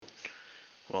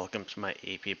Welcome to my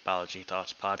AP Biology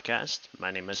Thoughts podcast.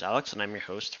 My name is Alex and I'm your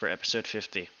host for episode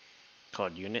 50,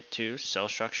 called Unit 2 Cell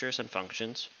Structures and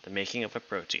Functions, the Making of a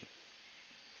Protein.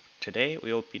 Today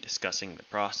we will be discussing the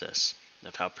process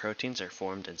of how proteins are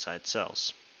formed inside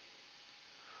cells.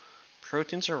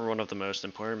 Proteins are one of the most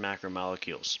important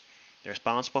macromolecules. They're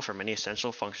responsible for many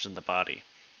essential functions in the body.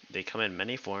 They come in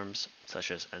many forms,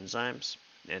 such as enzymes,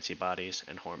 antibodies,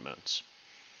 and hormones.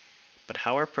 But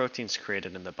how are proteins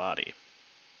created in the body?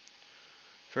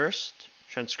 First,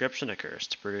 transcription occurs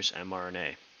to produce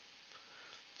mRNA.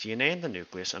 DNA in the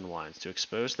nucleus unwinds to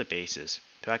expose the bases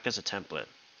to act as a template.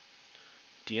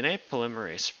 DNA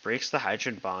polymerase breaks the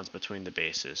hydrogen bonds between the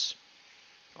bases.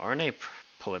 RNA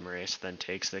polymerase then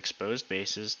takes the exposed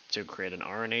bases to create an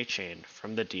RNA chain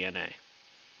from the DNA.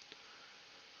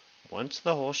 Once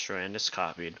the whole strand is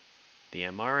copied, the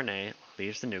mRNA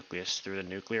leaves the nucleus through the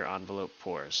nuclear envelope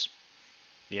pores.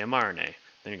 The mRNA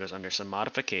then goes under some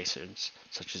modifications,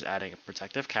 such as adding a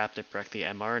protective cap to protect the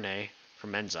mRNA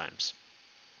from enzymes.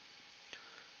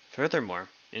 Furthermore,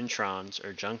 introns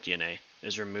or junk DNA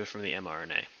is removed from the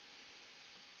mRNA.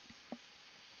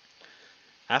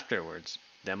 Afterwards,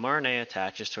 the mRNA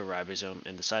attaches to a ribosome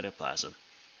in the cytoplasm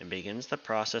and begins the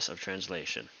process of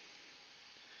translation.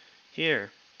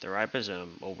 Here, the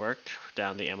ribosome will work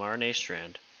down the mRNA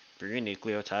strand 3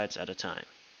 nucleotides at a time.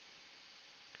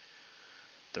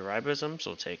 The ribosomes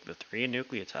will take the 3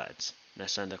 nucleotides and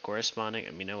assign the corresponding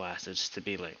amino acids to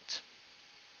be linked.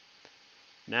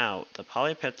 Now, the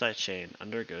polypeptide chain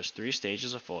undergoes 3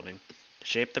 stages of folding to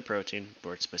shape the protein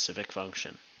for its specific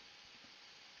function.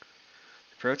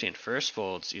 The protein first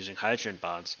folds using hydrogen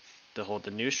bonds to hold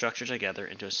the new structure together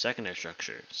into a secondary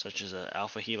structure, such as an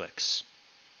alpha helix.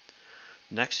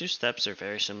 The next 2 steps are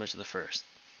very similar to the first,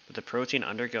 with the protein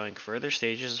undergoing further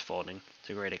stages of folding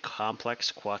to create a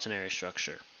complex quaternary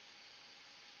structure.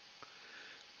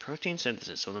 Protein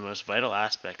synthesis is one of the most vital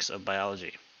aspects of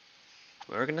biology.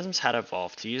 Organisms had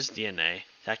evolved to use DNA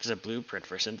to act as a blueprint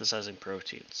for synthesizing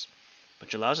proteins,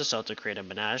 which allows a cell to create a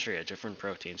menagerie of different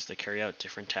proteins to carry out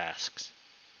different tasks.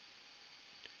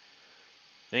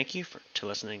 Thank you for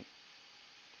listening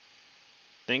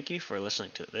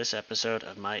to this episode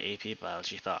of my AP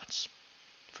Biology Thoughts.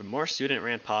 For more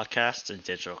student-ran podcasts and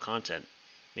digital content,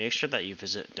 make sure that you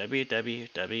visit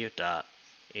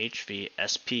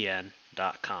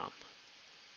www.hvspn.com.